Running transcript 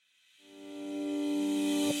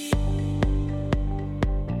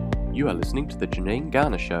You are listening to The Janine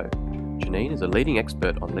Garner Show. Janine is a leading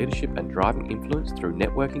expert on leadership and driving influence through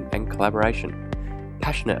networking and collaboration,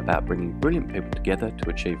 passionate about bringing brilliant people together to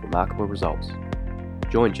achieve remarkable results.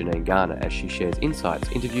 Join Janine Garner as she shares insights,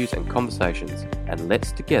 interviews and conversations, and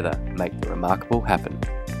let's together make the remarkable happen.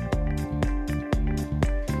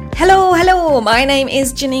 Hello, my name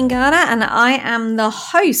is Janine Garner and I am the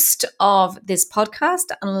host of this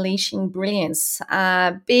podcast, Unleashing Brilliance.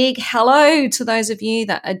 Big hello to those of you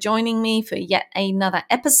that are joining me for yet another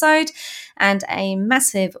episode, and a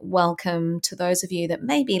massive welcome to those of you that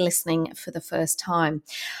may be listening for the first time.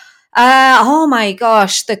 Oh my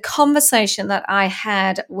gosh, the conversation that I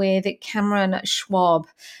had with Cameron Schwab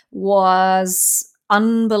was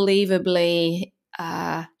unbelievably,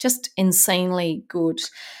 just insanely good.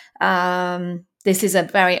 This is a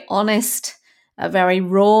very honest, a very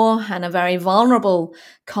raw and a very vulnerable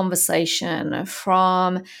conversation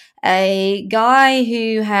from a guy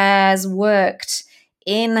who has worked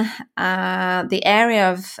in the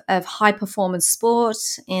area of high performance sport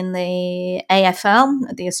in the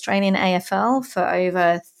AFL, the Australian AFL, for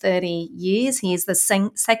over 30 years. He is the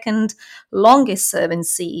second longest serving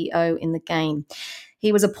CEO in the game.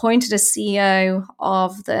 He was appointed as CEO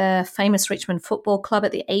of the famous Richmond Football Club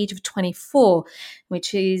at the age of 24,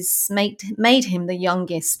 which is made him the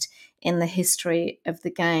youngest in the history of the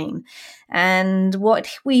game. And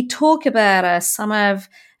what we talk about are some of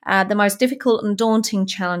the most difficult and daunting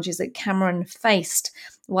challenges that Cameron faced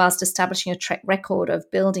whilst establishing a track record of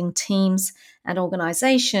building teams and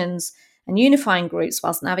organisations and unifying groups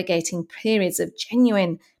whilst navigating periods of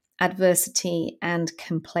genuine adversity and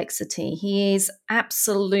complexity. He is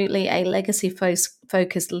absolutely a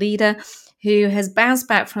legacy-focused leader who has bounced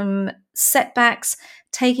back from setbacks,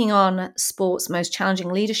 taking on sport's most challenging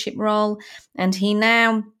leadership role, and he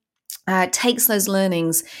now takes those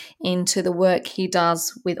learnings into the work he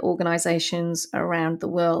does with organizations around the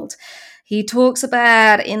world. He talks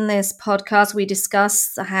about, in this podcast, we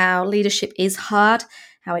discuss how leadership is hard,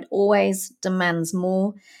 how it always demands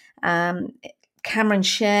more. Cameron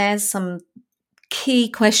shares some key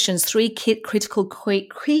questions, three critical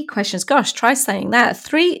key questions. Gosh, try saying that.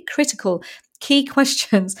 3 critical key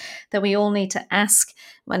questions that we all need to ask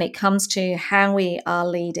when it comes to how we are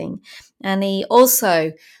leading. And he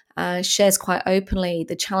also shares quite openly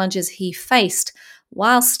the challenges he faced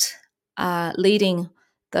whilst leading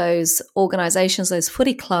those organizations, those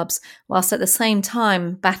footy clubs, whilst at the same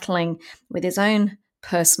time battling with his own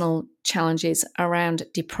personal challenges around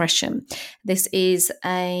depression. This is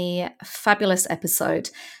a fabulous episode.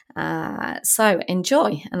 So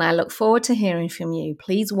enjoy, and I look forward to hearing from you.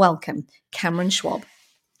 Please welcome Cameron Schwab.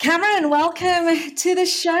 Cameron, welcome to the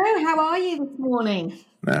show. How are you this morning?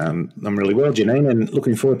 I'm really well, Janine, and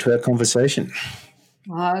looking forward to our conversation.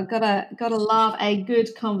 Oh, gotta love a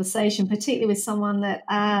good conversation, particularly with someone that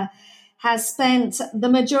has spent the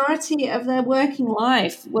majority of their working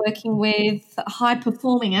life working with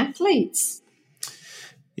high-performing athletes.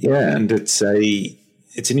 Yeah, and it's an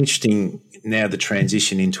interesting now the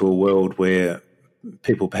transition into a world where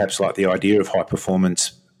people perhaps like the idea of high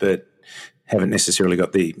performance, but haven't necessarily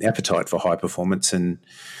got the appetite for high performance, and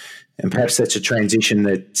perhaps that's a transition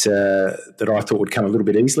that I thought would come a little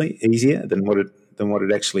bit easier than what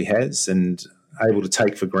it actually has, and able to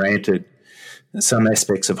take for granted some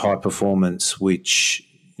aspects of high performance, which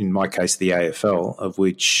in my case the AFL, of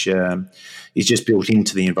which is just built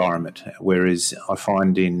into the environment. Whereas I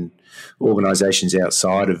find in organisations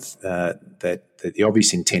outside of that the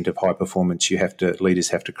obvious intent of high performance, leaders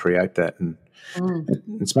have to create that, and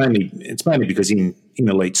it's mainly because in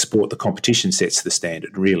elite sport the competition sets the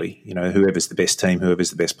standard. Really, whoever's the best team,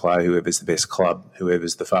 whoever's the best player, whoever's the best club,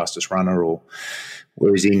 whoever's the fastest runner,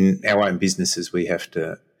 whereas in our own businesses we have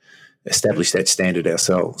to establish that standard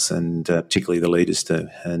ourselves, and particularly the leaders do.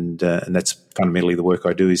 And that's fundamentally the work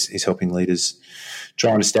I do is helping leaders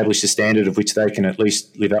try and establish a standard of which they can at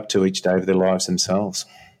least live up to each day of their lives themselves.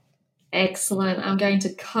 Excellent. I'm going to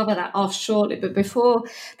cover that off shortly, but before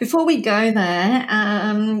we go there,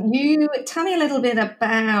 you tell me a little bit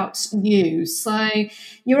about you. So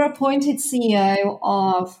you're appointed CEO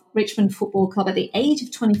of Richmond Football Club at the age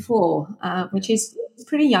of 24, which is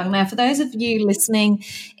pretty young. Now, for those of you listening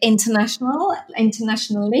internationally,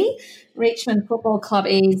 Richmond Football Club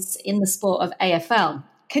is in the sport of AFL.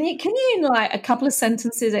 Can you in like a couple of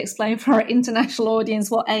sentences explain for our international audience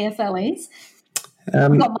what AFL is?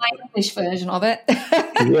 I've got my English version of it.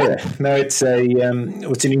 Yeah, no, it's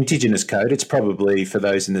an Indigenous code. It's probably, for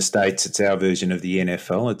those in the States, it's our version of the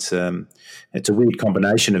NFL. It's a weird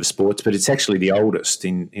combination of sports, but it's actually the oldest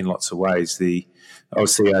in lots of ways. I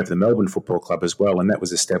was CEO of the Melbourne Football Club as well, and that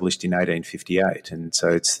was established in 1858. And so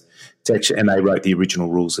it's actually, and they wrote the original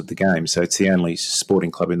rules of the game. So it's the only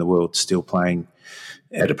sporting club in the world still playing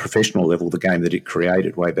at a professional level the game that it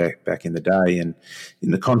created way back in the day. And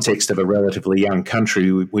in the context of a relatively young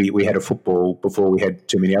country, we had a football before we had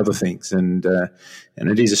too many other things. And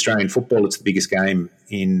it is Australian football. It's the biggest game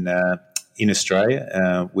in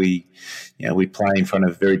Australia. We play in front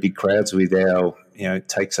of very big crowds with our, it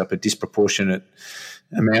takes up a disproportionate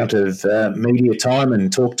amount of media time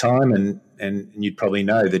and talk time. And you'd probably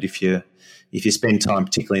know that if you spend time,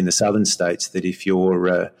 particularly in the southern states, that if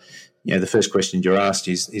you're the first question you're asked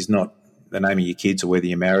is not the name of your kids or whether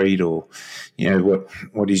you're married or,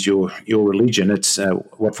 what is your religion. It's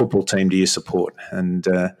what football team do you support? And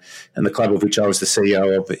the club of which I was the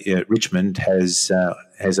CEO of, Richmond, has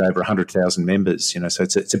over 100,000 members. So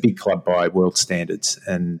it's a big club by world standards,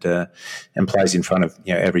 and plays in front of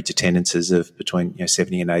average attendances of between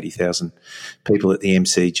 70 and 80,000 people at the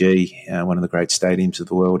MCG, one of the great stadiums of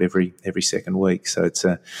the world, every second week. So it's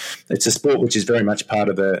a sport which is very much part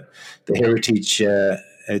of the heritage.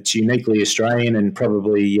 It's uniquely Australian, and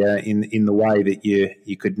probably in the way that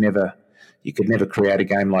you could never create a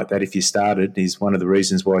game like that if you started, is one of the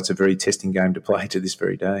reasons why it's a very testing game to play to this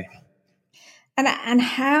very day. And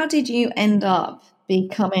how did you end up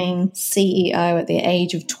becoming CEO at the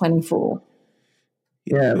age of 24?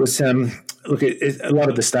 Yeah, it was. Look, a lot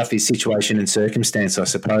of the stuff is situation and circumstance, I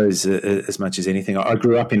suppose, as much as anything. I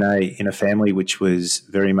grew up in a family which was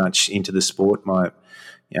very much into the sport.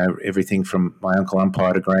 Everything from my uncle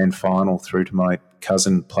umpired a grand final through to my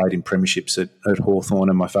cousin played in premierships at Hawthorn,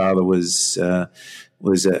 and my father was a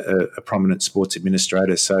prominent sports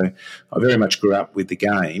administrator. So I very much grew up with the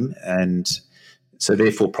game, and so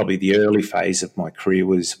therefore probably the early phase of my career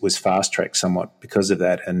was fast-tracked somewhat because of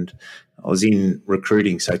that. And I was in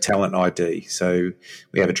recruiting, so talent ID. So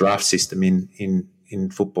we have a draft system in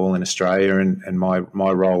football in Australia, and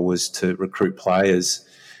my role was to recruit players.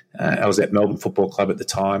 I was at Melbourne Football Club at the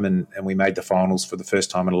time, and we made the finals for the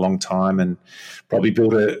first time in a long time, and probably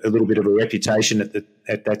built a little bit of a reputation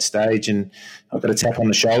at that stage. And I got a tap on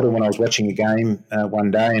the shoulder when I was watching a game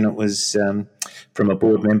one day, and it was from a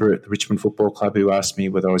board member at the Richmond Football Club who asked me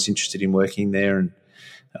whether I was interested in working there, and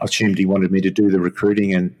I assumed he wanted me to do the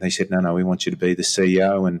recruiting, and they said, no, we want you to be the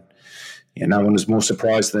CEO. And no one was more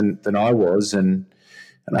surprised than I was, and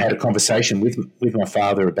I had a conversation with my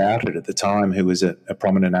father about it at the time, who was a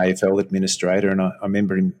prominent AFL administrator, and I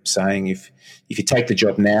remember him saying, if you take the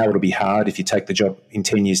job now, it'll be hard. If you take the job in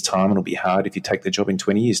 10 years' time, it'll be hard. If you take the job in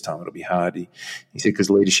 20 years' time, it'll be hard. He said, because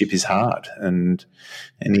leadership is hard, and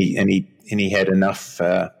he had enough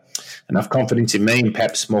confidence in me, and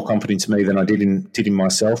perhaps more confidence in me than I did in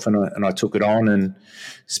myself, and I took it on and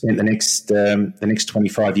spent the next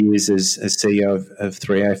 25 years as CEO of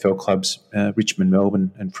three AFL clubs, Richmond,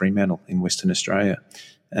 Melbourne and Fremantle in Western Australia,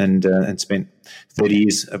 and spent 30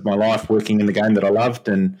 years of my life working in the game that I loved,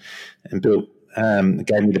 and built. It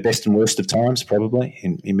gave me the best and worst of times, probably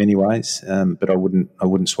in many ways, but I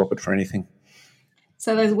wouldn't swap it for anything.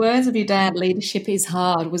 So those words of your dad, leadership is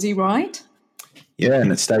hard, was he right? Yeah,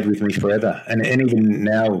 and it stayed with me forever. And even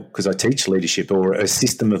now, because I teach leadership, or a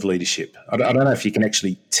system of leadership. I don't know if you can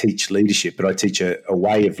actually teach leadership, but I teach a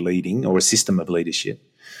way of leading or a system of leadership.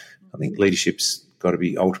 I think leadership's got to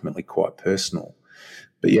be ultimately quite personal.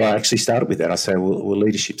 But yeah, I actually started with that. I say, well,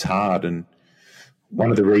 leadership's hard. And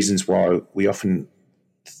one of the reasons why we often,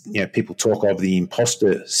 people talk of the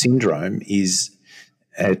imposter syndrome is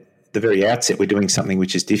at the very outset we're doing something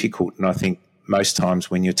which is difficult. And I think most times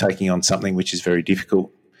when you're taking on something which is very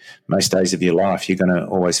difficult, most days of your life, you're going to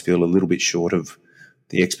always feel a little bit short of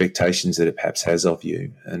the expectations that it perhaps has of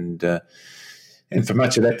you. And for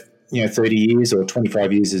much of that, 30 years or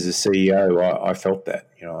 25 years as a CEO, I felt that.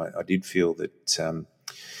 I did feel that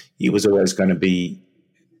it was always going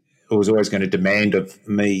to demand of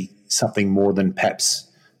me something more than perhaps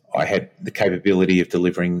I had the capability of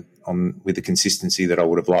delivering on with the consistency that I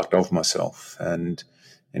would have liked of myself, and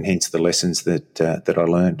hence the lessons that I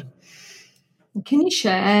learned. Can you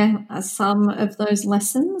share some of those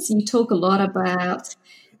lessons? You talk a lot about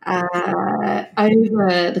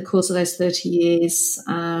over the course of those 30 years,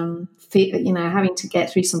 having to get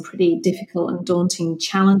through some pretty difficult and daunting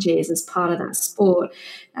challenges as part of that sport.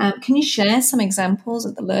 Can you share some examples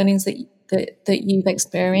of the learnings that you've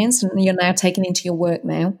experienced and you're now taking into your work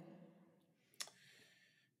now?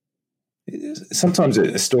 Sometimes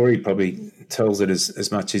a story probably tells it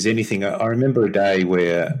as much as anything. I remember a day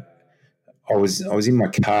where I was in my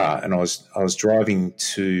car and I was driving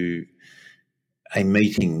to a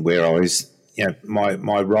meeting where I was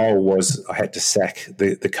my role was I had to sack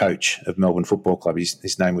the coach of Melbourne Football Club.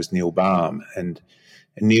 His name was Neil Baum, and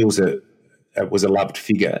Neil's was a loved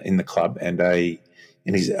figure in the club and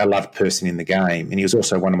he's a loved person in the game. And he was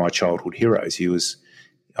also one of my childhood heroes.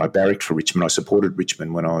 I barracked for Richmond. I supported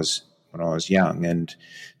Richmond when I was young, and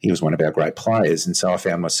he was one of our great players. And so I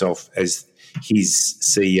found myself as his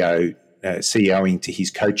CEO, CEOing to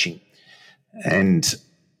his coaching. And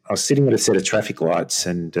I was sitting at a set of traffic lights,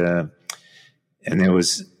 and there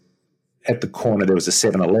was, at the corner, there was a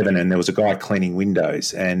 7-Eleven, and there was a guy cleaning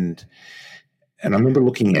windows. And I remember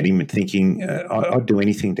looking at him and thinking, I'd do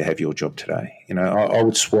anything to have your job today. I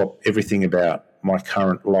would swap everything about my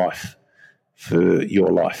current life for your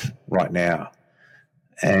life right now.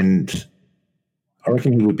 And I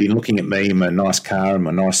reckon he would be looking at me in my nice car and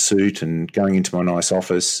my nice suit and going into my nice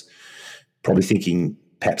office, probably thinking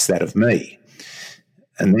perhaps that of me.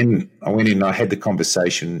 And then I went in and I had the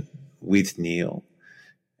conversation with Neil,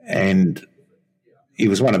 and it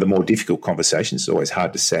was one of the more difficult conversations. It's always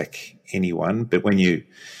hard to sack anyone, but when you're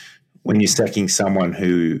sacking someone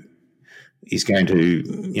who is going to,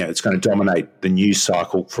 it's going to dominate the news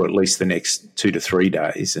cycle for at least the next 2 to 3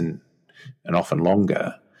 days and often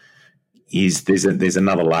longer, there's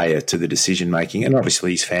another layer to the decision making, and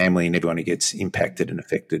obviously his family and everyone who gets impacted and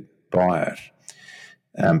affected by it.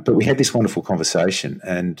 But we had this wonderful conversation,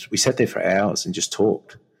 and we sat there for hours and just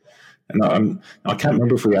talked. And I can't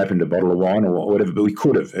remember if we opened a bottle of wine or whatever, but we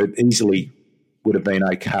could have. It easily would have been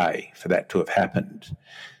okay for that to have happened.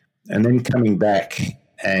 And then coming back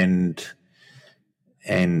and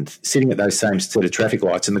sitting at those same set of traffic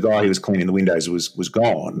lights, and the guy who was cleaning the windows was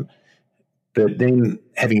gone, but then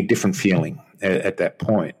having a different feeling at that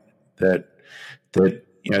point that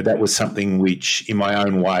was something which, in my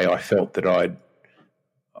own way, I felt that I'd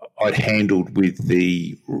handled with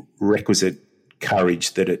the requisite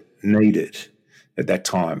courage that it needed at that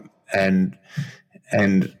time, and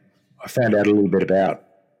I found out a little bit about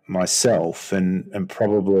myself, and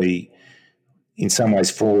probably in some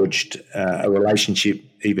ways forged a relationship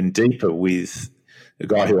even deeper with a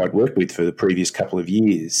guy who I'd worked with for the previous couple of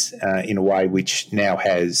years, in a way which now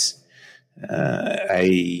has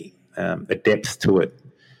a depth to it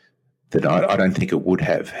that I don't think it would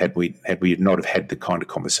have had we not have had the kind of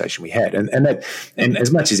conversation we had, and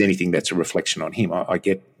as much as anything, that's a reflection on him. I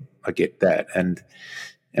get that, and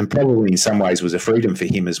probably in some ways was a freedom for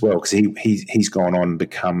him as well, because he's gone on and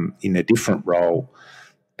become, in a different role,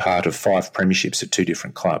 part of 5 premierships at 2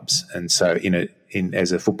 different clubs, and so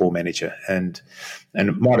as a football manager, and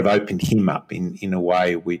it might have opened him up in a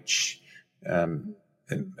way which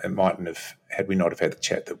it mightn't have had we not have had the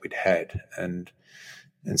chat that we'd had, and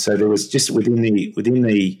so there was just within the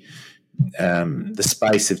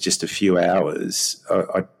space of just a few hours,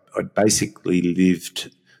 I basically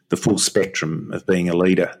lived the full spectrum of being a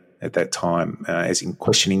leader at that time, as in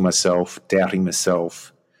questioning myself, doubting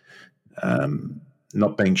myself,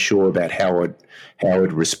 not being sure about how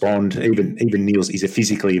I'd respond. Even Neil's, he's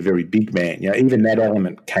physically a very big man. Even that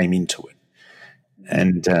element came into it.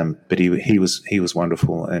 And but he was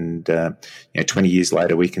wonderful, and 20 years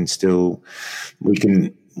later we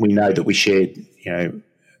know that we shared an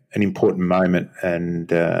important moment, and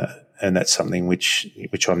that's something which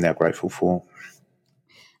I'm now grateful for.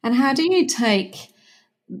 And how do you take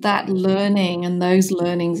that learning and those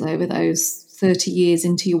learnings over those 30 years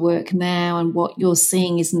into your work now, and what you're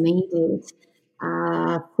seeing is needed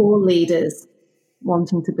for leaders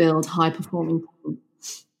wanting to build high-performing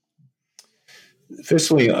teams?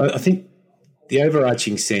 Firstly, I think the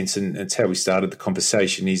overarching sense, and it's how we started the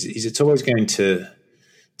conversation, is it's always going to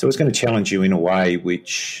challenge you in a way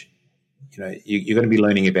which you're going to be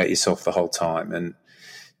learning about yourself the whole time. And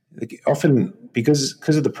often, because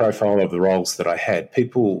of the profile of the roles that I had,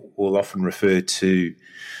 people will often refer to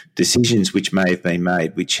decisions which may have been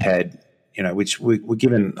made, which were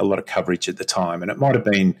given a lot of coverage at the time, and it might have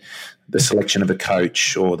been the selection of a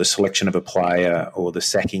coach, or the selection of a player, or the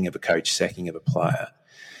sacking of a coach, sacking of a player.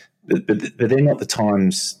 But they're not the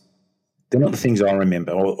times. They're not the things I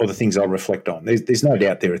remember, or the things I'll reflect on. There's no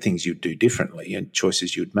doubt there are things you'd do differently and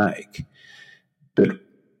choices you'd make, but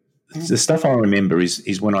the stuff I remember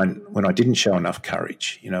is when I didn't show enough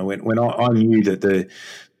courage. When I knew that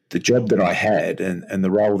the job that I had and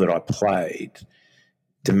the role that I played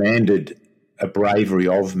demanded a bravery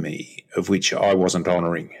of me of which I wasn't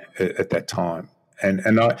honouring at that time.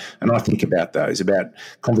 And I think about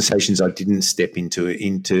conversations I didn't step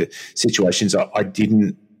into situations I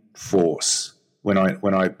didn't force, when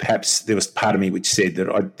I perhaps there was part of me which said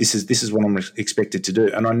that this is what I'm expected to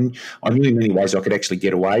do, and I knew in many ways I could actually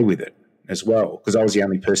get away with it as well, because I was the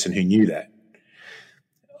only person who knew that.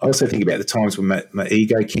 I also think about the times when my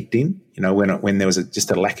ego kicked in, when there was just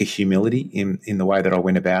a lack of humility in the way that I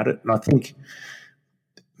went about it. And I think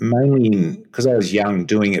mainly because I was young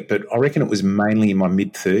doing it, but I reckon it was mainly in my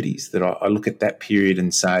mid-30s that I look at that period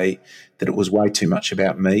and say that it was way too much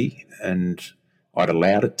about me, and I'd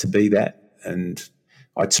allowed it to be that, and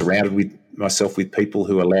I'd surrounded myself with people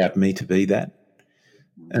who allowed me to be that.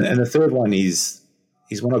 And the third one is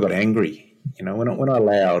when I got angry, when I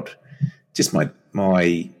allowed just my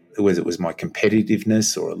whether it was my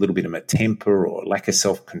competitiveness or a little bit of my temper or lack of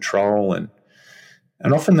self-control,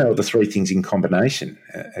 and often they were the three things in combination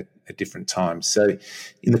at different times. So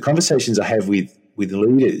in the conversations I have with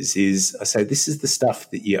leaders is I say, this is the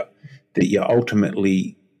stuff that you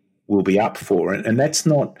ultimately will be up for. And that's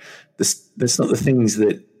not the things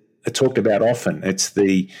that are talked about often. It's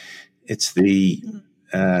the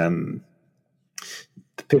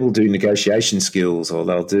people do negotiation skills, or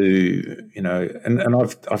they'll do, and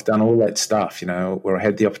I've done all that stuff, where I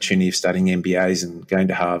had the opportunity of studying MBAs and going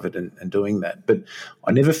to Harvard and doing that. But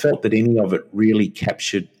I never felt that any of it really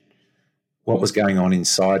captured what was going on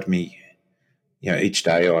inside me. Each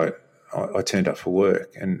day I turned up for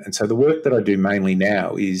work. And so the work that I do mainly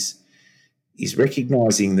now is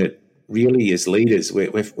recognising that really as leaders,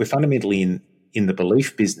 we're fundamentally in the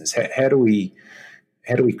belief business. How do we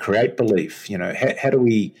create belief? How do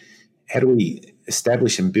we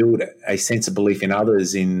establish and build a sense of belief in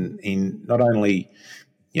others in not only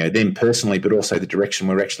them personally, but also the direction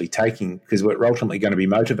we're actually taking, because we're ultimately going to be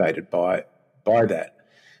motivated by that.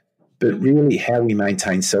 But really, how we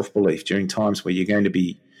maintain self-belief during times where you're going to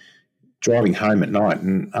be driving home at night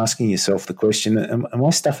and asking yourself the question: Am I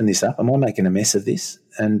stuffing this up? Am I making a mess of this?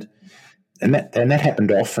 And that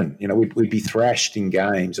happened often. We'd be thrashed in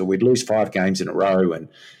games, or we'd lose 5 games in a row, and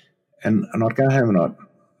I'd go home and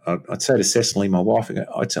I'd say to Cecily, my wife,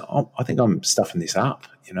 I'd say, I think I'm stuffing this up,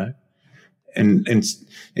 and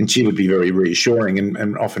she would be very reassuring,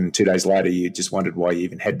 and often 2 days later you just wondered why you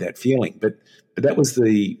even had that feeling, but that was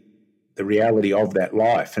the reality of that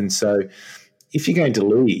life. And so if you're going to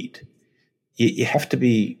lead, you have to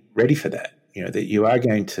be ready for that. That you are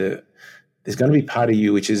going to. There's going to be part of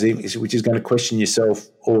you which is going to question yourself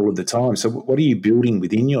all of the time. So what are you building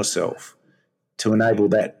within yourself to enable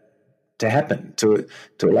that to happen, to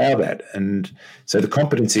allow that? And so the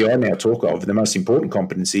competency I now talk of, the most important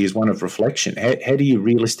competency, is one of reflection. How do you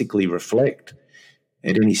realistically reflect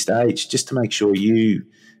at any stage, just to make sure you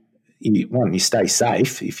stay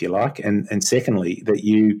safe, if you like, and secondly, that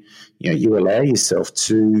you allow yourself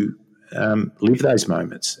to live those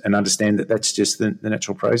moments and understand that that's just the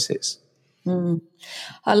natural process.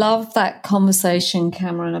 I love that conversation,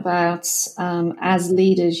 Cameron, about as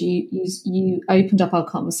leaders, you opened up our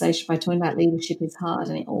conversation by talking about leadership is hard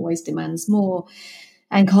and it always demands more.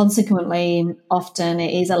 And consequently, often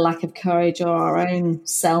it is a lack of courage or our own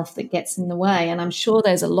self that gets in the way. And I'm sure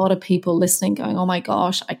there's a lot of people listening going, oh my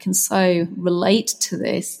gosh, I can so relate to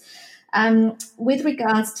this. With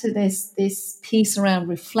regards to this piece around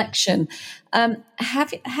reflection,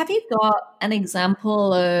 have you got an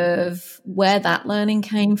example of where that learning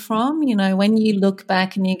came from? When you look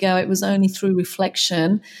back and you go, it was only through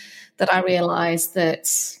reflection that I realized that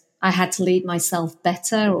I had to lead myself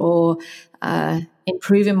better or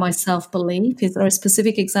improving my self-belief. Is there a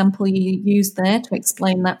specific example you used there to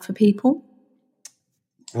explain that for people?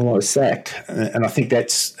 Well, I was sacked, and I think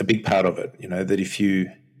that's a big part of it, that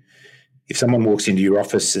if someone walks into your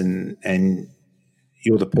office and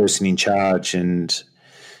you're the person in charge, and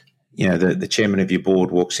the chairman of your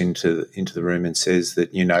board walks into the room and says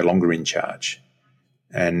that you're no longer in charge,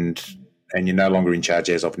 and you're no longer in charge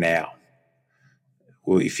as of now.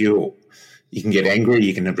 Well, if you can get angry,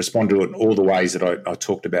 you can respond to it in all the ways that I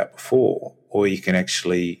talked about before, or you can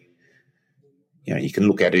actually, you can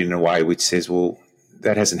look at it in a way which says, well,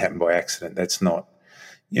 that hasn't happened by accident. That's not,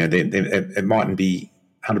 it mightn't be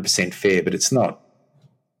 100% fair, but it's not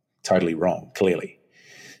totally wrong, clearly.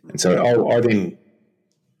 And so I then,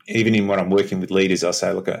 even in when I'm working with leaders, I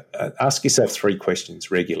say, look, ask yourself 3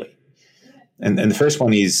 questions regularly. And the first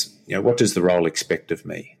one is, what does the role expect of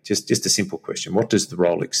me? Just a simple question. What does the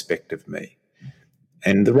role expect of me?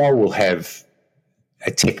 And the role will have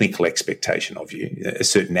a technical expectation of you, a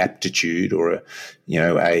certain aptitude or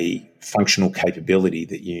a functional capability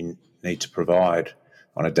that you need to provide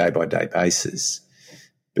on a day-by-day basis.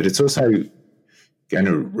 But it's also going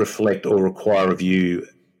to reflect or require of you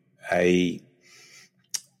an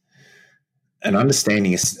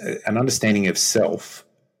understanding of self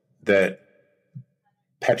that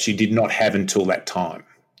perhaps you did not have until that time,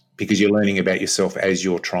 because you're learning about yourself as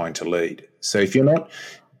you're trying to lead. So if you're not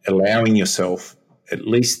allowing yourself at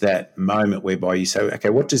least that moment whereby you say, okay,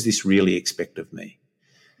 what does this really expect of me?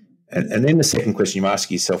 And then the second question you ask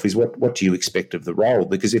yourself is, what do you expect of the role?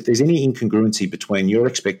 Because if there's any incongruency between your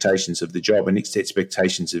expectations of the job and its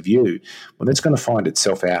expectations of you, well, that's going to find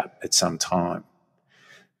itself out at some time.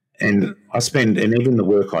 And even the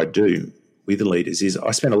work I do with the leaders is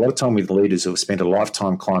I spend a lot of time with leaders who have spent a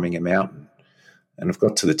lifetime climbing a mountain and have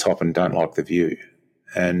got to the top and don't like the view.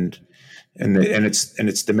 And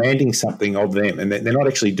it's demanding something of them, and they're not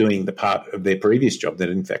actually doing the part of their previous job that,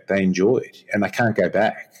 in fact, they enjoyed, and they can't go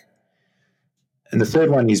back. And the third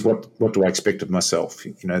one is what do I expect of myself?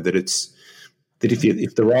 That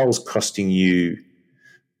if the role's costing you,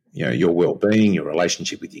 your well-being, your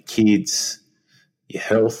relationship with your kids, your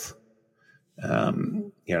health,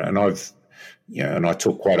 and I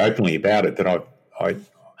talk quite openly about it that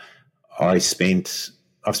I've spent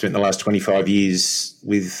the last 25 years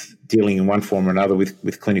with dealing in one form or another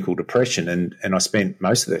with clinical depression, and I spent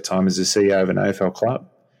most of that time as the CEO of an AFL club,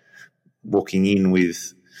 walking in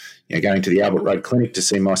with, going to the Albert Road Clinic to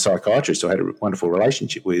see my psychiatrist, who I had a wonderful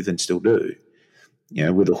relationship with and still do,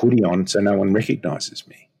 with a hoodie on so no one recognises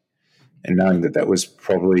me, and knowing that was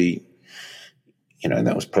probably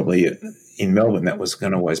in Melbourne, that was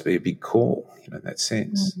going to always be a big call, in that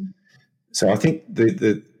sense. Mm-hmm. So I think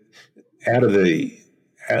the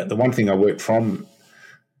one thing I worked from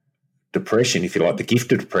depression, if you like, the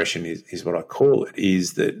gift of depression is what I call it,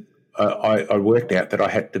 is that I worked out that I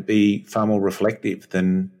had to be far more reflective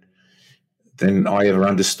than I ever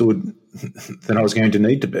understood than I was going to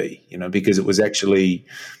need to be, because it was actually,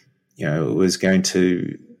 it was going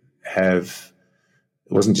to have,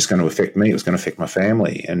 it wasn't just going to affect me, it was going to affect my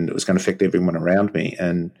family, and it was going to affect everyone around me.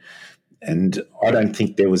 And I don't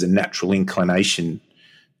think there was a natural inclination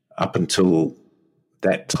up until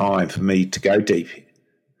that time for me to go deep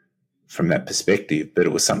from that perspective, but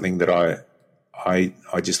it was something that I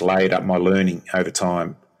just laid up my learning over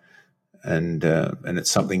time. And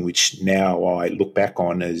it's something which now I look back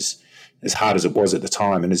on as hard as it was at the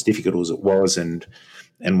time and as difficult as it was, and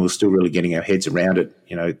we're still really getting our heads around it.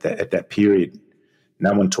 At that period,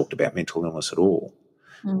 no one talked about mental illness at all.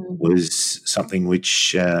 Mm. Was something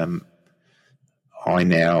which I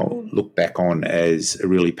now look back on as a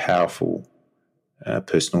really powerful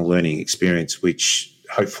personal learning experience, which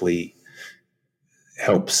hopefully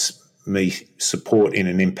helps me support in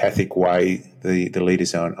an empathic way the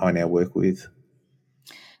leaders I now work with.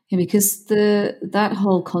 Yeah, because that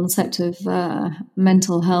whole concept of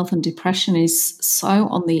mental health and depression is so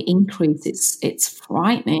on the increase. It's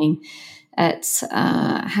frightening at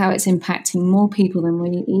how it's impacting more people than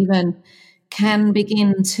we even can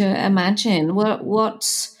begin to imagine.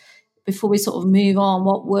 What before we sort of move on,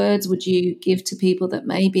 what words would you give to people that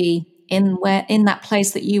may be in that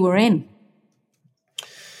place that you were in?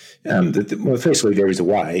 Well, firstly, there is a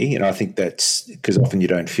way, I think that's because often you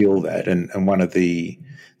don't feel that, and one of the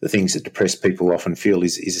things that depressed people often feel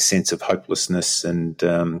is a sense of hopelessness and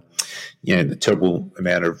the terrible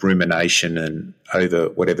amount of rumination and over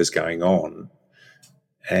whatever's going on.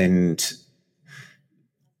 And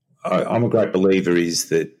I'm a great believer is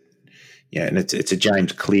that, and it's a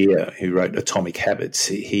James Clear who wrote Atomic Habits.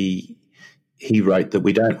 He wrote that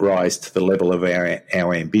we don't rise to the level of our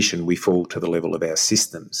ambition, we fall to the level of our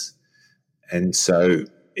systems. And so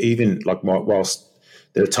even whilst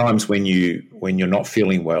there are times when you're not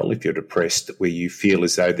feeling well, if you're depressed, where you feel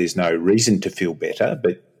as though there's no reason to feel better,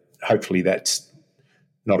 but hopefully that's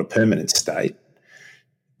not a permanent state,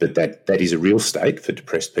 but that is a real state for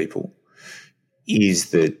depressed people,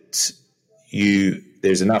 is that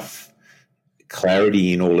there's enough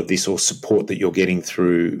clarity in all of this, or support that you're getting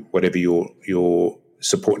through whatever your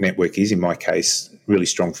support network is. In my case, really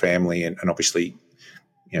strong family and obviously,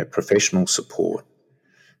 professional support,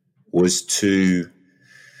 was to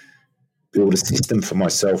build a system for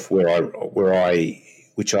myself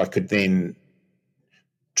which I could then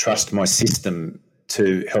trust my system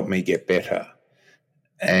to help me get better.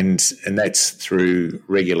 And that's through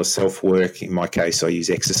regular self-work. In my case, I use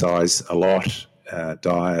exercise a lot,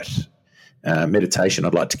 diet, meditation.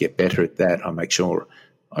 I'd like to get better at that. I make sure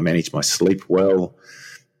I manage my sleep well.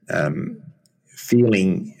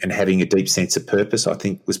 Feeling and having a deep sense of purpose, I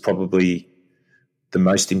think, was probably the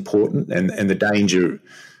most important. And the danger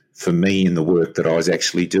for me in the work that I was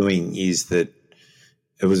actually doing is that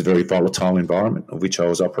it was a very volatile environment of which I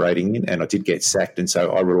was operating in, and I did get sacked. And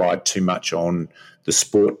so I relied too much on the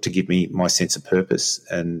sport to give me my sense of purpose.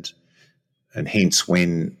 And hence,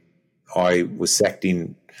 when I was sacked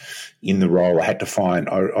in the role,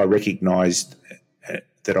 I recognised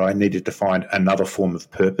that I needed to find another form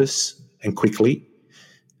of purpose, and quickly,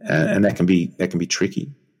 and that can be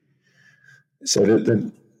tricky. So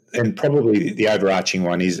and probably the overarching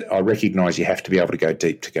one is I recognise you have to be able to go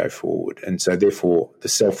deep to go forward. And so therefore the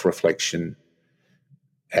self-reflection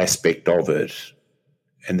aspect of it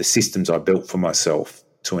and the systems I built for myself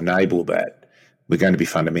to enable that were going to be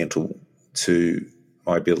fundamental to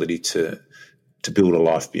my ability to build a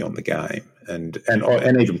life beyond the game and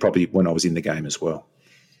even probably when I was in the game as well.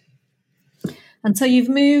 And so you've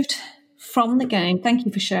moved from the game. Thank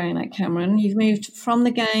you for sharing that, Cameron. You've moved from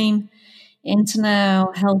the game into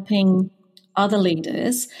now helping other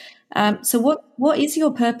leaders. So what is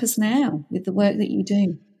your purpose now with the work that you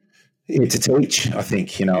do? Yeah, to teach, I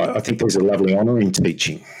think. I think there's a lovely honour in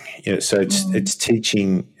teaching. So it's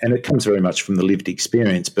teaching, and it comes very much from the lived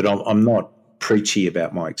experience, but I'm not preachy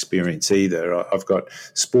about my experience either. I've got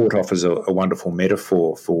sport offers a wonderful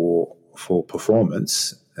metaphor for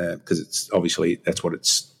performance because it's obviously that's what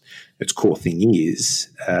its core thing is,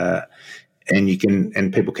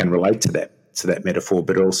 and people can relate to that metaphor,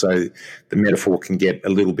 but also the metaphor can get a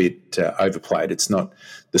little bit overplayed. It's not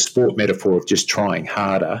the sport metaphor of just trying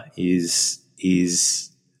harder is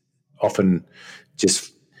often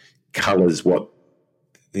just colours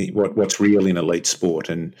what's real in elite sport,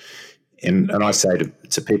 and I say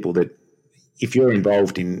to people that if you're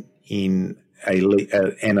involved in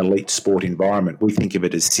an elite sport environment, we think of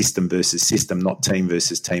it as system versus system, not team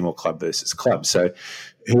versus team or club versus club. So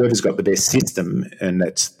whoever's got the best system, and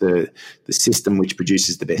that's the system which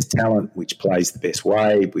produces the best talent, which plays the best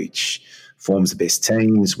way, which forms the best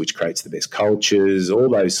teams, which creates the best cultures, all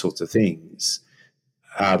those sorts of things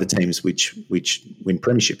are the teams which win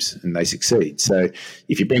premierships and they succeed. So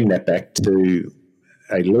if you bring that back to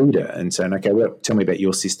a leader and saying, okay, well, tell me about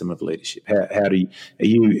your system of leadership. How do you, are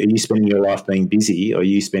you spending your life being busy, or are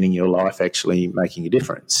you spending your life actually making a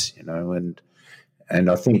difference? And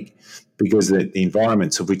I think because the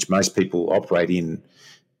environments of which most people operate in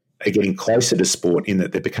are getting closer to sport in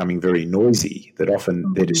that they're becoming very noisy, that often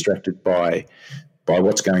they're distracted by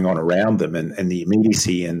what's going on around them and the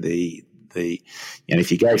immediacy and the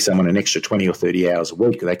if you gave someone an extra 20 or 30 hours a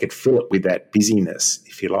week, they could fill it with that busyness,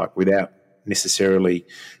 if you like, without necessarily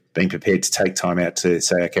being prepared to take time out to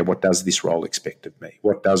say, okay, what does this role expect of me?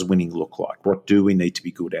 What does winning look like? What do we need to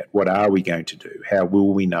be good at? What are we going to do? How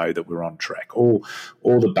will we know that we're on track? All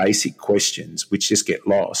the basic questions which just get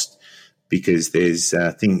lost because there's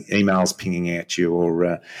emails pinging at you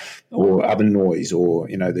or other noise, or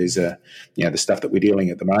there's the stuff that we're dealing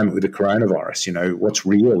at the moment with the coronavirus. What's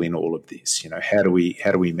real in all of this? How do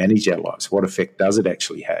we manage our lives? What effect does it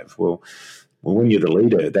actually have? Well, when you're the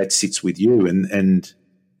leader, that sits with you, and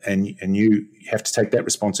you have to take that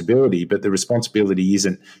responsibility. But the responsibility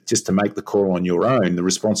isn't just to make the call on your own. The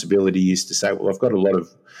responsibility is to say, well, I've got a lot of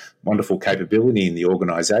wonderful capability in the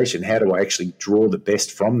organisation. How do I actually draw the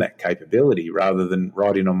best from that capability, rather than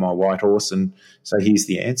ride in on my white horse and say, here's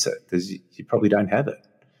the answer, because you probably don't have it.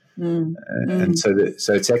 And so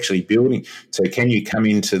it's actually building. So can you come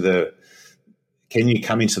into the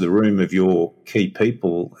room of your key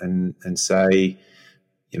people and say,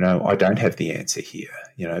 I don't have the answer here,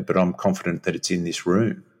 but I'm confident that it's in this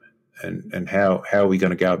room, and how are we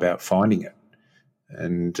going to go about finding it?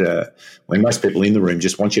 And when most people in the room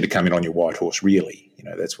just want you to come in on your white horse, really,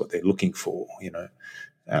 that's what they're looking for,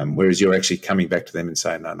 whereas you're actually coming back to them and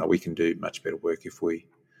saying, no, we can do much better work if we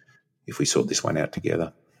sort this one out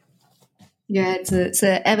together. Yeah, it's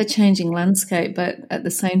an ever-changing landscape, but at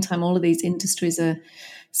the same time, all of these industries are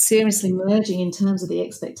seriously merging in terms of the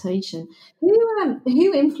expectation.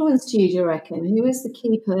 Who influenced you, do you reckon? Who is the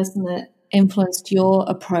key person that influenced your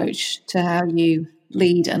approach to how you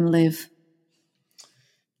lead and live?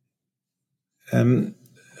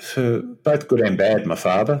 For both good and bad, my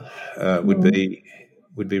father would be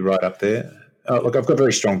right up there. Look, I've got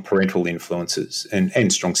very strong parental influences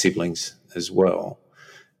and strong siblings as well.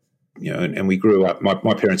 And we grew up.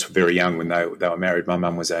 My parents were very young when they were married. My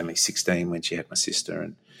mum was only 16 when she had my sister,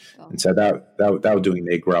 and so they were doing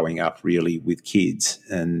their growing up really with kids,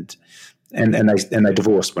 and they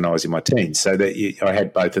divorced when I was in my teens. So I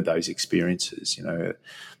had both of those experiences.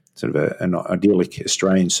 Sort of an idyllic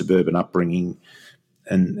Australian suburban upbringing,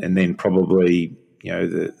 and then probably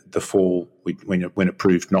the fall when it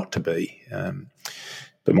proved not to be.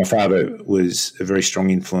 But my father was a very strong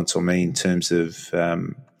influence on me in terms of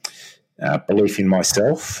belief in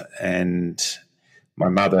myself, and my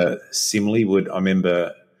mother similarly I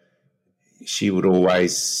remember she would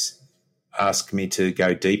always ask me to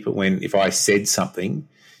go deeper if I said something,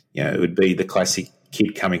 it would be the classic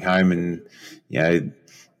kid coming home and,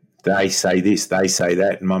 they say this, they say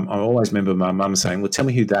that. And I always remember my mum saying, well, tell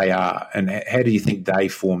me who they are and how do you think they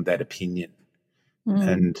formed that opinion?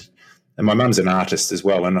 And my mum's an artist as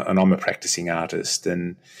well, and I'm a practicing artist,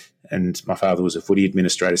 and my father was a footy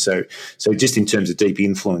administrator. So just in terms of deep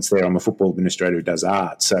influence there, I'm a football administrator who does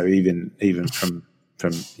art. So even from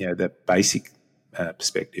that basic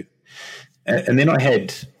perspective, and then I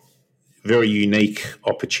had very unique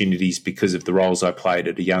opportunities because of the roles I played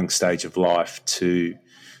at a young stage of life to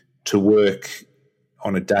work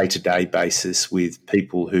on a day-to-day basis with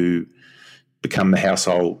people who become the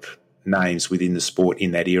household names within the sport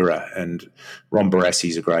in that era. And Ron Barassi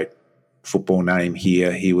is a great football name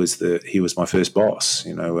here. He was my first boss.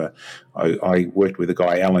 I worked with a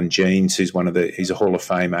guy, Alan Jeans, he's a Hall of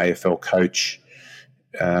Fame AFL coach.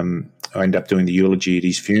 I ended up doing the eulogy at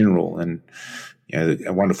his funeral, and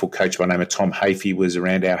a wonderful coach by the name of Tom Hafey was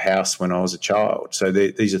around our house when I was a child. So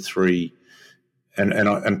these are three,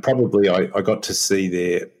 and probably I got to see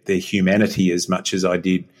their humanity as much as I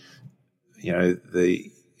did,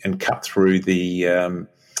 and cut through the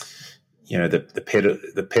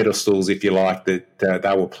pedestals, if you like, that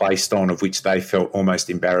they were placed on, of which they felt almost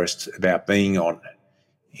embarrassed about being on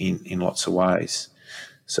in lots of ways.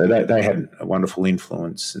 So they had a wonderful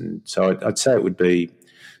influence. And so I'd say it would be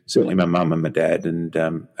certainly my mum and my dad. And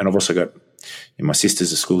I've also got my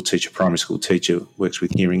sister's a school teacher, primary school teacher, works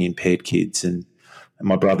with hearing impaired kids, and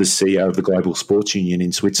my brother's CEO of the Global Sports Union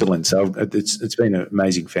in Switzerland. So it's been an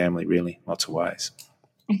amazing family, really, lots of ways.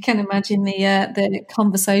 I can imagine the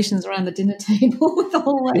conversations around the dinner table with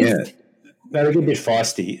all those. Yeah, they were a bit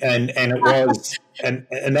feisty, and it was, and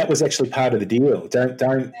that was actually part of the deal. Don't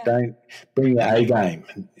bring your A game.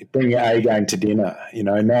 Bring your A game to dinner.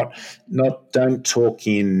 Don't talk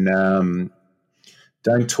in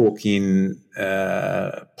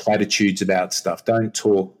platitudes about stuff. Don't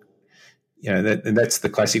talk. That's the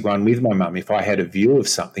classic one with my mum. If I had a view of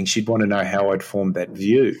something, she'd want to know how I'd formed that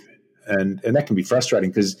view. And that can be frustrating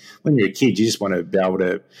because when you're a kid, you just want to be able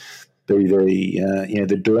to be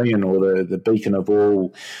the doyen or the beacon of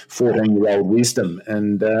all 14-year-old wisdom.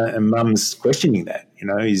 And mum's questioning that.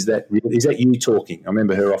 Is that you talking? I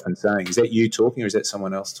remember her often saying, "Is that you talking, or is that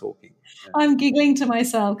someone else talking?" Yeah. I'm giggling to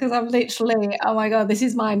myself because I'm literally, oh my God, this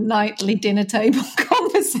is my nightly dinner table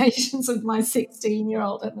conversations with my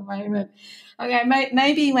 16-year-old at the moment. Okay,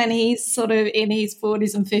 maybe when he's sort of in his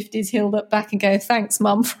 40s and 50s, he'll look back and go, "Thanks,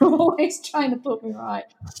 Mum, for always trying to put me right."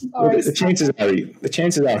 Well, the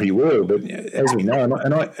chances are he will, but as we know,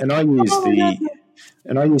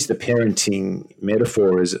 I use the parenting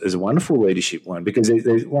metaphor as a wonderful leadership one, because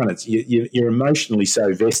you're emotionally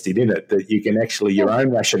so vested in it that you can actually, your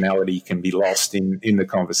own rationality can be lost in the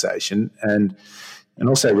conversation, and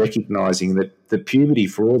also recognising that the puberty,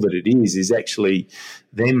 for all that it is actually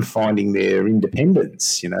them finding their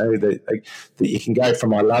independence, that you can go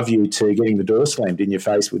from "I love you" to getting the door slammed in your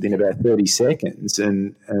face within about 30 seconds.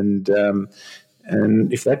 And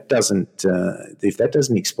if that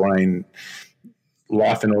doesn't explain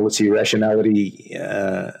life and all its irrationality,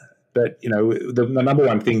 but the number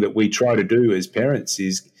one thing that we try to do as parents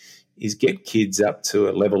is get kids up to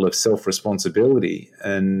a level of self-responsibility.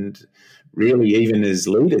 And really, even as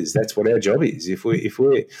leaders, that's what our job is. If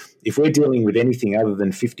we're dealing with anything other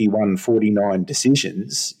than 51-49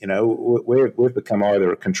 decisions, we've become either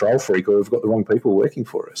a control freak or we've got the wrong people working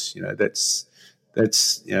for us. That's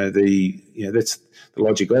the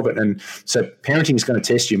logic of it. And so parenting is going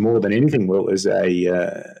to test you more than anything will as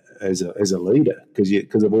a leader, because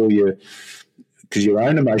your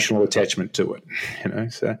own emotional attachment to it,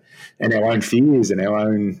 so, and our own fears and our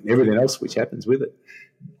own everything else which happens with it.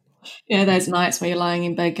 Yeah, those nights where you're lying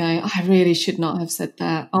in bed going, "I really should not have said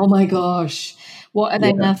that. Oh my gosh, what are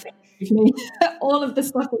they now thinking of me?" All of the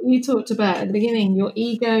stuff that you talked about at the beginning, your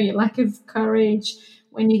ego, your lack of courage,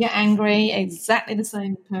 when you get angry, exactly the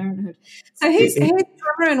same in parenthood. So who's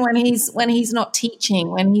Cameron when he's not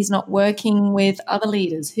teaching, when he's not working with other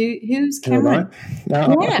leaders? Who's Cameron?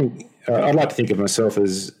 I'd like to think of myself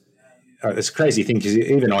as it's a crazy thing, because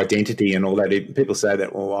even identity and all that, people say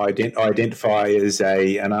that, well, I identify as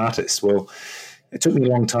an artist. Well, it took me a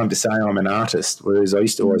long time to say I'm an artist, whereas I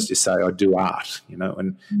used to always just say I do art, and I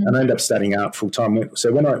ended up studying art full time.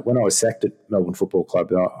 So when I was sacked at Melbourne Football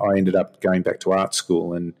Club, I ended up going back to art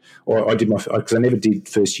school, because I never did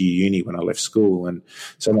first year uni when I left school, and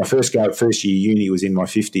so my first go at first year uni was in my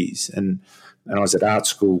 50s, and I was at art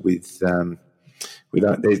school with.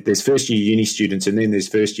 There's first year uni students, and then there's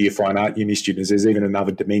first year fine art uni students. There's even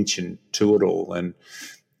another dimension to it all, and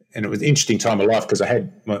it was an interesting time of life, because I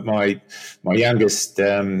had my youngest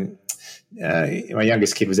kid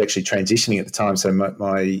was actually transitioning at the time. So I've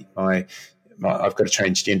got a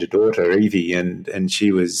transgender daughter, Evie, and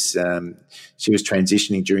she was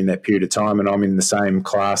transitioning during that period of time, and I'm in the same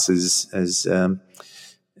class as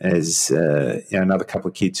as another couple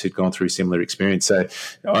of kids who'd gone through similar experience. So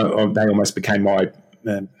they almost became my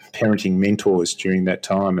parenting mentors during that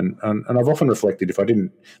time. And I've often reflected, if I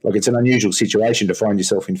didn't, like, it's an unusual situation to find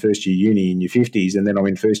yourself in first year uni in your 50s, and then I'm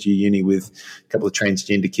in first year uni with a couple of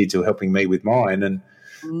transgender kids who are helping me with mine. And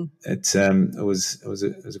it was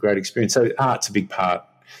a great experience. So art's a big part.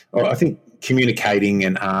 I think communicating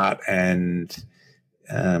and art and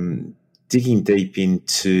digging deep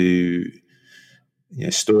into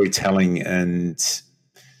storytelling and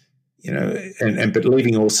but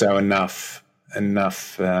leaving also enough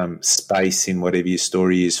space in whatever your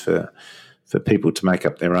story is for people to make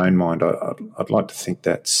up their own mind. I'd like to think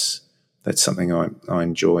that's something I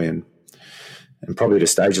enjoy, and probably at a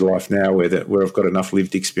stage of life now where I've got enough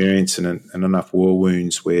lived experience and enough war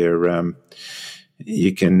wounds where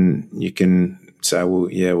you can say,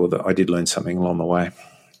 I did learn something along the way.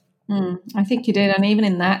 I think you did, and even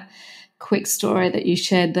in that quick story that you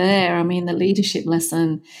shared there, I mean, the leadership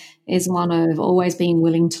lesson is one of always being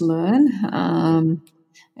willing to learn. And,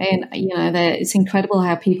 it's incredible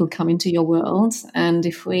how people come into your world. And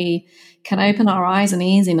if we can open our eyes and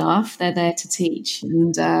ears enough, they're there to teach.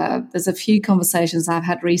 And there's a few conversations I've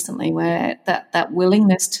had recently where that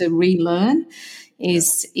willingness to relearn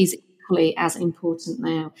is equally as important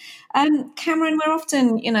now. Cameron, we're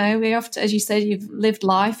often, as you said, you've lived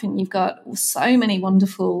life and you've got so many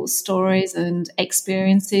wonderful stories and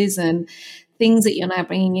experiences and things that you're now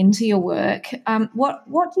bringing into your work.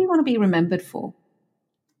 What do you want to be remembered for?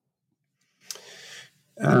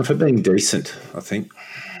 For being decent, I think.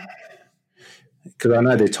 Because I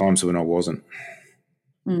know there are times when I wasn't.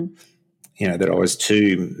 That I was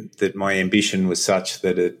that my ambition was such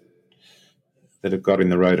that it got in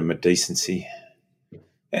the road of my decency.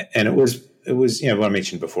 And it was what I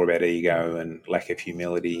mentioned before about ego and lack of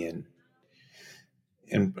humility and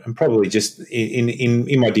probably just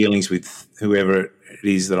in my dealings with whoever it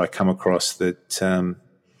is that I come across, that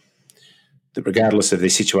regardless of their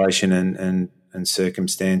situation and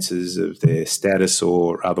circumstances of their status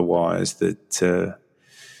or otherwise, that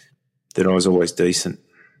I was always decent.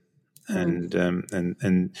 And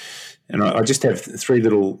I just have three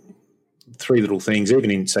little things,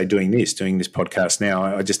 even in, say, doing this podcast now.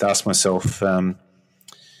 I just ask myself,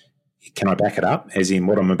 can I back it up? As in,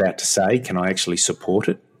 what I'm about to say, can I actually support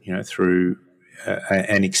it, through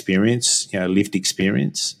an experience, lived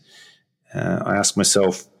experience? I ask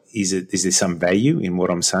myself, is there some value in what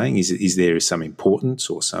I'm saying? Is there some importance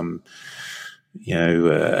or some,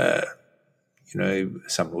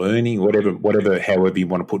 some learning, whatever, however you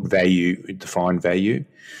want to put value, define value.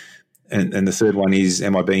 And the third one is,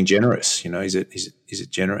 am I being generous? Is it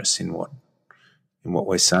generous in what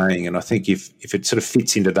we're saying? And I think if it sort of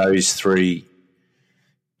fits into those three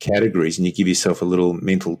categories and you give yourself a little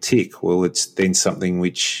mental tick, well, it's then something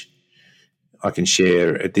which I can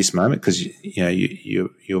share at this moment, because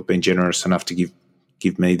you've been generous enough to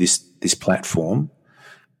give me this platform.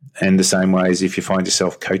 And the same way as if you find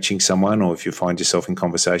yourself coaching someone, or if you find yourself in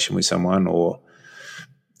conversation with someone, or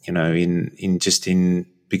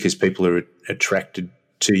because people are attracted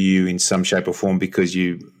to you in some shape or form because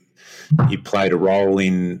you played a role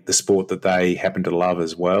in the sport that they happen to love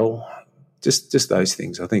as well. Just those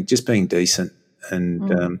things. I think just being decent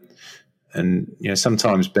and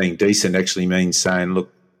sometimes being decent actually means saying,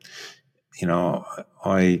 look, if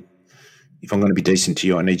I'm going to be decent to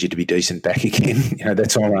you, I need you to be decent back again.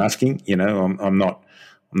 That's all I'm asking. I'm not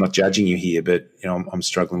judging you here, but I'm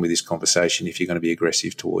struggling with this conversation. If you're going to be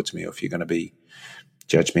aggressive towards me, or if you're going to be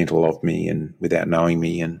judgmental of me and without knowing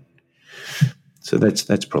me, and so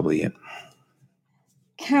that's probably it.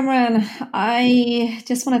 Cameron, I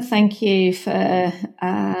just want to thank you for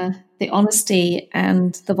the honesty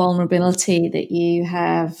and the vulnerability that you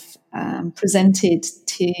have presented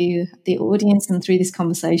to the audience and through this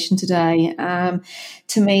conversation today.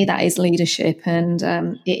 To me, that is leadership, and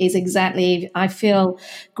it is exactly, I feel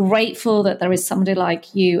grateful that there is somebody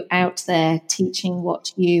like you out there teaching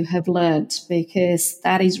what you have learnt, because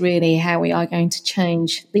that is really how we are going to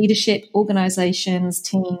change leadership, organisations,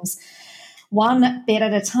 teams, one bit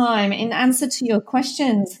at a time. In answer to your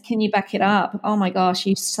questions, can you back it up? Oh my gosh,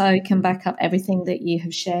 you so can back up everything that you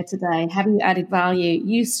have shared today. Have you added value?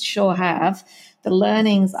 You sure have. The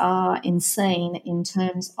learnings are insane in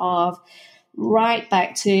terms of right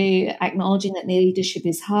back to acknowledging that leadership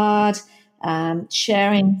is hard,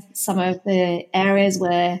 sharing some of the areas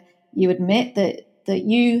where you admit that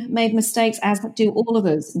you made mistakes, as do all of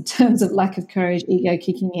us, in terms of lack of courage, ego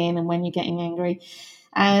kicking in, and when you're getting angry.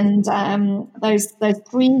 And those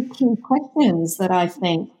three key questions that I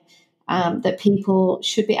think that people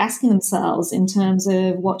should be asking themselves in terms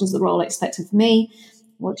of, what does the role expect of me?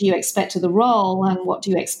 what do you expect of the role, and what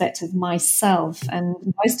do you expect of myself? And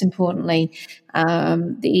most importantly,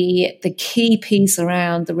 the key piece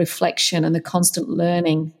around the reflection and the constant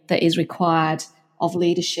learning that is required of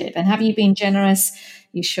leadership. And have you been generous?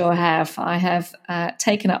 You sure have. I have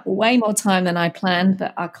taken up way more time than I planned,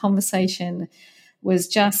 but our conversation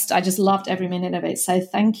was I just loved every minute of it. So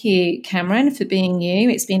thank you, Cameron, for being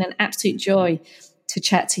you. It's been an absolute joy to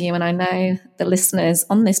chat to you. And I know the listeners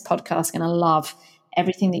on this podcast are going to love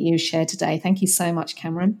everything that you shared today. Thank you so much,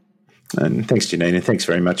 Cameron. And thanks, Janine. And thanks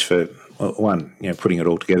very much for, putting it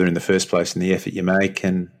all together in the first place and the effort you make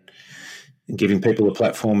and giving people a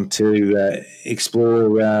platform to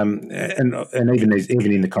explore. And even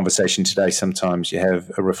in the conversation today, sometimes you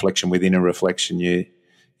have a reflection within a reflection. You're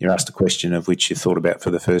asked a question of which you thought about for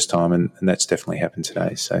the first time, and that's definitely happened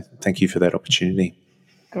today. So thank you for that opportunity.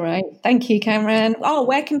 Great. Thank you, Cameron. Oh,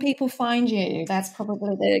 where can people find you? That's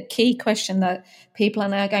probably the key question that people are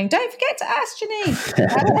now going, don't forget to ask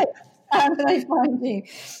Janine. How do they find you?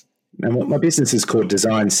 Now, my business is called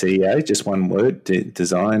Design CEO, just one word,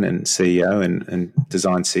 design and CEO, and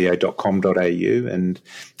designceo.com.au. And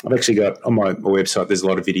I've actually got on my website, there's a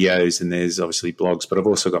lot of videos and there's obviously blogs, but I've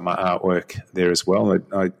also got my artwork there as well.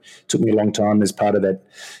 It took me a long time as part of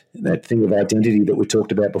that thing of identity that we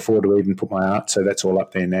talked about before to even put my art. So that's all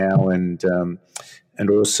up there now. And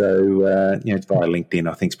also, via LinkedIn,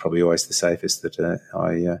 I think is probably always the safest.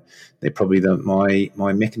 They're probably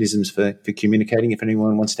my mechanisms for communicating. If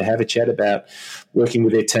anyone wants to have a chat about working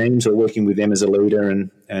with their teams or working with them as a leader,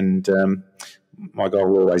 and my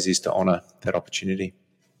goal always is to honour that opportunity.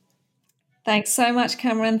 Thanks so much,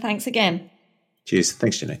 Cameron. Thanks again. Cheers.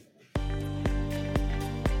 Thanks, Janine.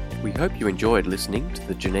 We hope you enjoyed listening to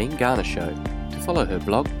the Janine Garner Show. To follow her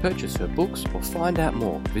blog, purchase her books, or find out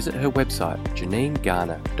more, visit her website,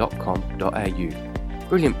 janinegarner.com.au.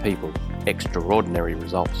 Brilliant people, extraordinary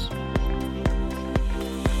results.